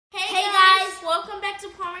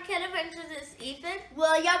Adventures is Ethan,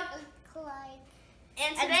 William, Clyde.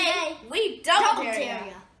 and today we double dare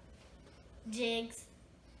ya. Jigs.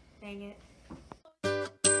 Dang it.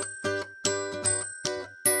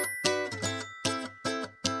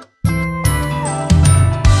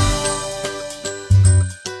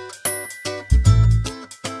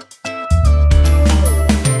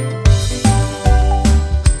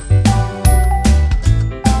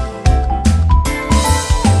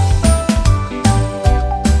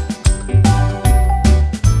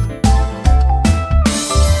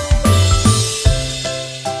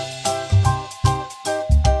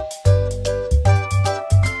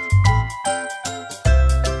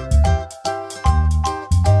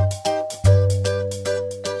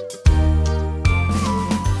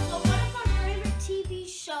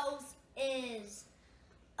 Is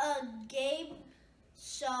a game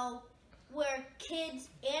show where kids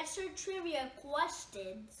answer trivia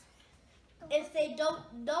questions. If they don't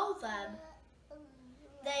know them,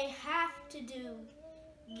 they have to do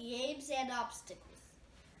games and obstacles.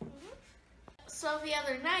 So the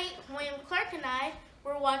other night, William Clark and I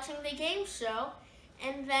were watching the game show,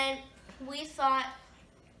 and then we thought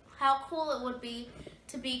how cool it would be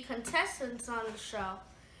to be contestants on the show.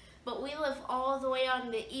 But we live all the way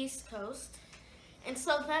on the East Coast. And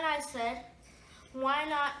so then I said, why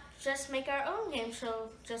not just make our own game show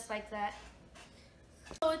just like that?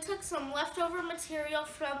 So we took some leftover material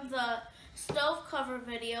from the stove cover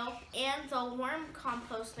video and the worm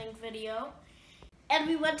composting video. And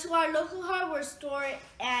we went to our local hardware store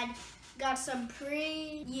and got some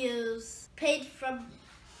pre-used paint from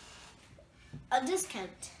a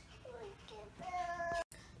discount.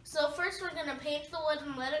 So first we're going to paint the wood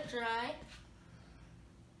and let it dry.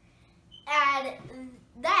 And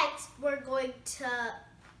next we're going to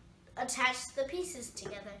attach the pieces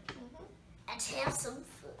together and have some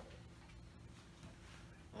food.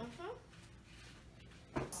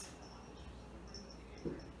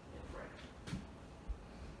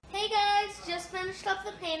 Hey guys, just finished up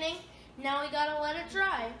the painting. Now we gotta let it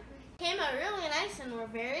dry. Came out really nice and we're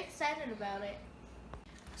very excited about it.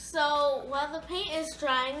 So while the paint is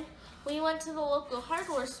drying, we went to the local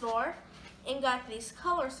hardware store and got these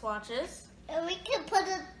color swatches. And we can put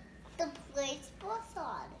the plate spots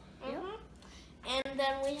on. And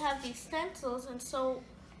then we have these stencils, and so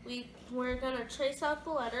we're gonna trace out the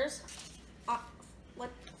letters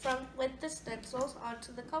with the stencils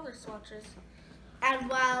onto the color swatches. And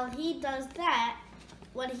while he does that,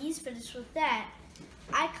 when he's finished with that,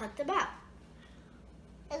 I cut them out.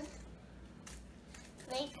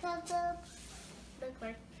 Clay cutter. Look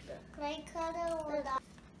like Clay cutter with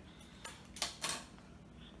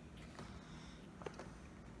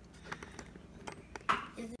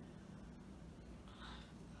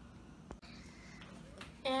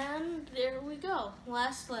And there we go,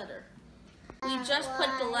 last letter. We just put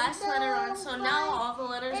the last letter on, so now all the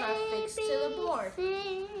letters are fixed to the board.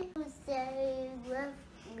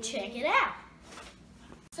 check it out.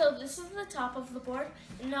 So this is the top of the board,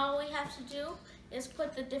 and all we have to do is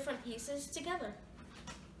put the different pieces together.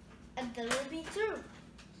 And then we'll be through.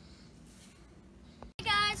 Hey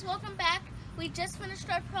guys, welcome back. We just finished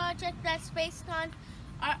our project that's based on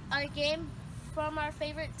our game from our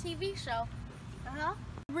favorite TV show.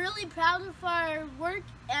 Really proud of our work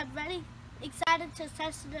and very excited to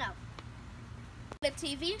test it out. The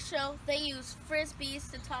TV show, they use frisbees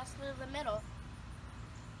to toss through the middle.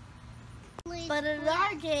 But in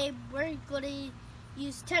our game, we're going to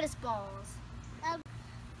use tennis balls. Let's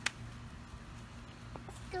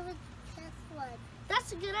go with test one.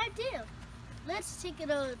 That's a good idea. Let's take it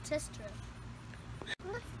on a test trip.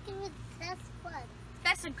 Let's give it test one.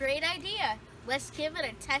 That's a great idea. Let's give it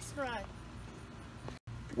a test run.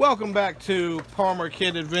 Welcome back to Palmer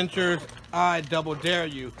Kid Adventures, I Double Dare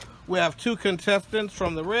You. We have two contestants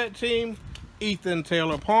from the red team, Ethan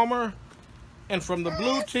Taylor Palmer, and from the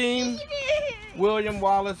blue team, William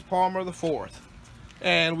Wallace Palmer IV.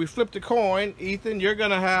 And we flipped a coin. Ethan, you're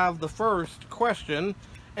going to have the first question,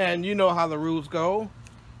 and you know how the rules go.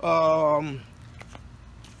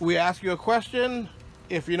 We ask you a question.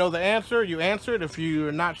 If you know the answer, you answer it. If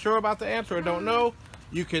you're not sure about the answer or don't know,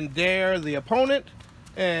 you can dare the opponent,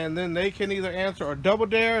 and then they can either answer or double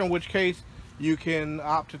dare, in which case you can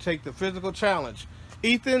opt to take the physical challenge.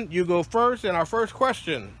 Ethan, you go first, and our first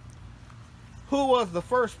question. Who was the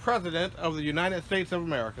first president of the United States of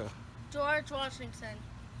America? George Washington.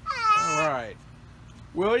 All right.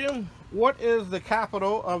 William, what is the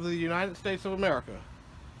capital of the United States of America?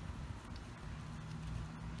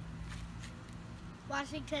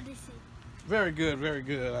 Washington, D.C. Very good, very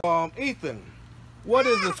good. Ethan, what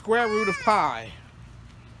is the square root of pi?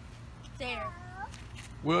 There.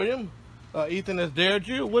 William, Ethan has dared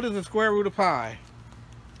you. What is the square root of pi?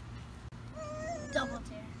 Double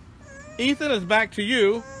dare. Ethan, is back to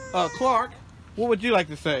you. Clark, what would you like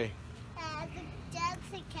to say? The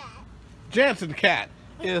Jansen cat. Jansen cat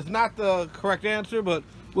is not the correct answer, but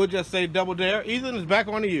we'll just say double dare. Ethan, is back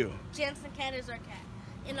on to you. Jansen cat is our cat.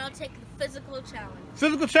 And I'll take the physical challenge.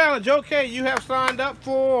 Physical challenge. Okay, you have signed up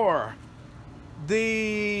for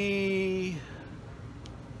the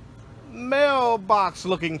mailbox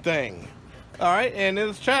looking thing. All right, and in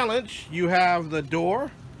this challenge, you have the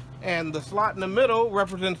door, and the slot in the middle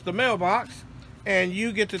represents the mailbox, and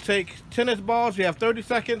you get to take tennis balls. You have 30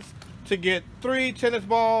 seconds to get 3 tennis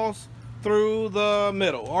balls through the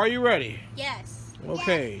middle. Are you ready? Yes.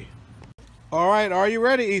 Okay. All right, are you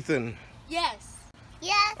ready, Ethan? Yes.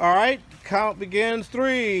 Yes. All right, count begins.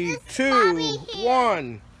 3, This 2, Bobby here.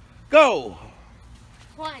 1, go.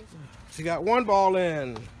 1. She got 1 ball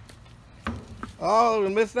in. Oh, we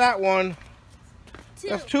missed that one. 2.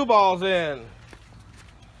 That's 2 balls in.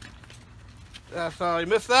 That's you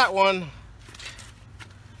missed that one.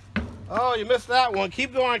 Oh, you missed that one.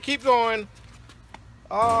 Keep going, keep going.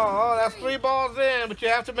 Oh, that's 3 balls in, but you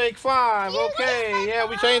have to make 5. Okay, yeah,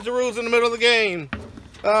 we changed the rules in the middle of the game.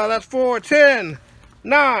 That's 4, 10,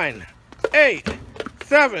 9, 8,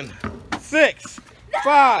 7, 6,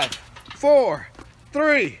 5, 4,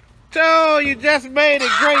 3, 2. You just made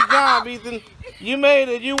it. Great job, Ethan. You made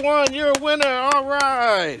it. You won. You're a winner. All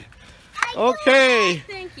right. Okay.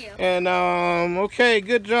 Thank you. And okay,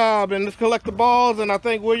 good job. And let's collect the balls. And I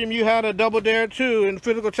think William, you had a double dare too in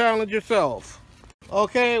physical challenge yourself.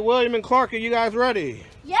 Okay, William and Clark, are you guys ready?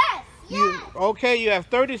 Yes. Okay, you have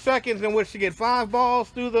 30 seconds in which to get 5 balls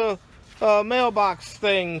through the mailbox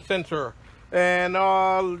thing center. And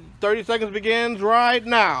 30 seconds begins right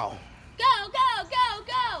now. Go, go, go,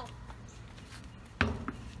 go.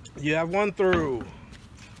 You have 1 through.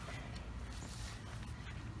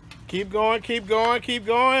 Keep going, keep going, keep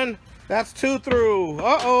going. That's 2 through.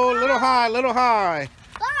 Uh-oh, little high, little high.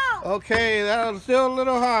 Go. Okay, that was still a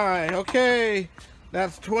little high. Okay,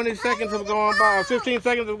 that's 20 seconds have gone by. 15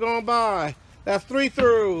 seconds have gone by. That's 3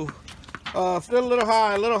 through. Still a little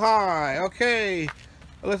high, a little high. Okay,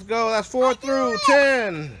 let's go. That's 4 through.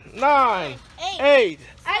 10, 9, 8,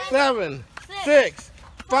 7, 6,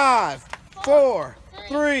 5, 4,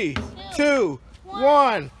 3, 2,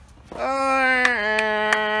 1.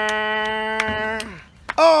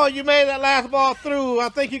 Oh, you made that last ball through. I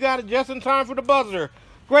think you got it just in time for the buzzer.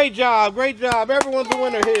 Great job, great job. Everyone's a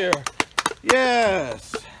winner here.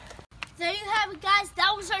 Yes. There you have it, guys.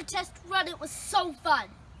 That was our test run. It was so fun.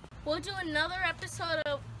 We'll do another episode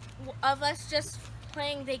of us just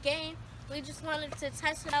playing the game. We just wanted to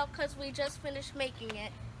test it out because we just finished making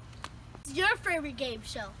it. It's your favorite game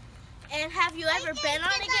show. And have you ever been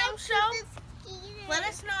on a game show? Let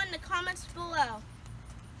us know in the comments below.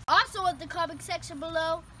 Also in the comment section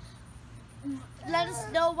below, let us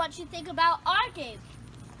know what you think about our game.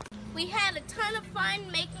 We had a ton of fun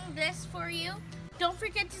making this for you. Don't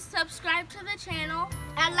forget to subscribe to the channel.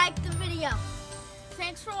 And like the video.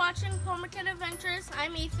 Thanks for watching Palmer Kid Adventures.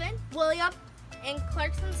 I'm Ethan, William. and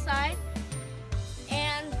Clark's inside.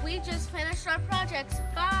 And we just finished our projects.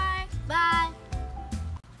 Bye. Bye.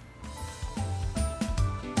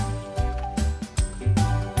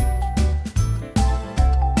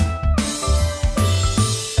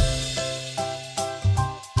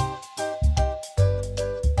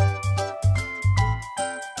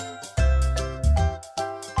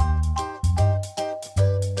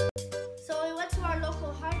 So we went to our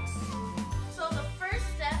local hearts. So the first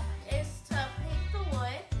step is to paint the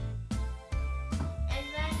wood and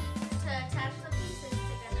then to attach the pieces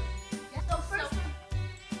together. So first,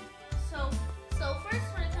 So first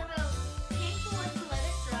we're gonna paint the wood and let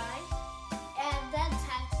it dry. and then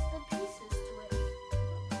attach the pieces to it.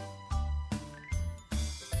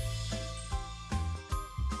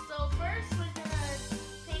 So first we're gonna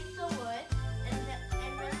paint the wood and then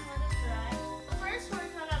let it dry. First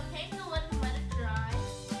we're gonna paint the wood and let it dry.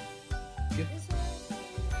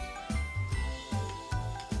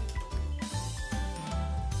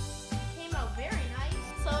 Came out very nice.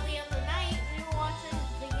 So the other night we were watching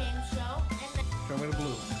the game show and then Show me the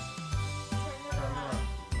blue. turned it Turn it around. around.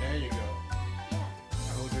 There you go. Yeah.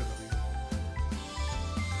 I hold yours up here.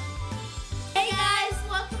 Hey guys,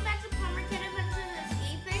 welcome back to Palmer Kid Adventures. It's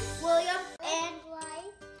Ethan. William. And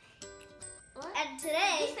light. What? And Did you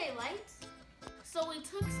today, say lights? So we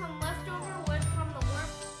took some leftover wood from the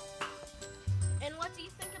work. And what do you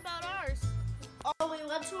think about ours? we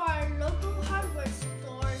went to our local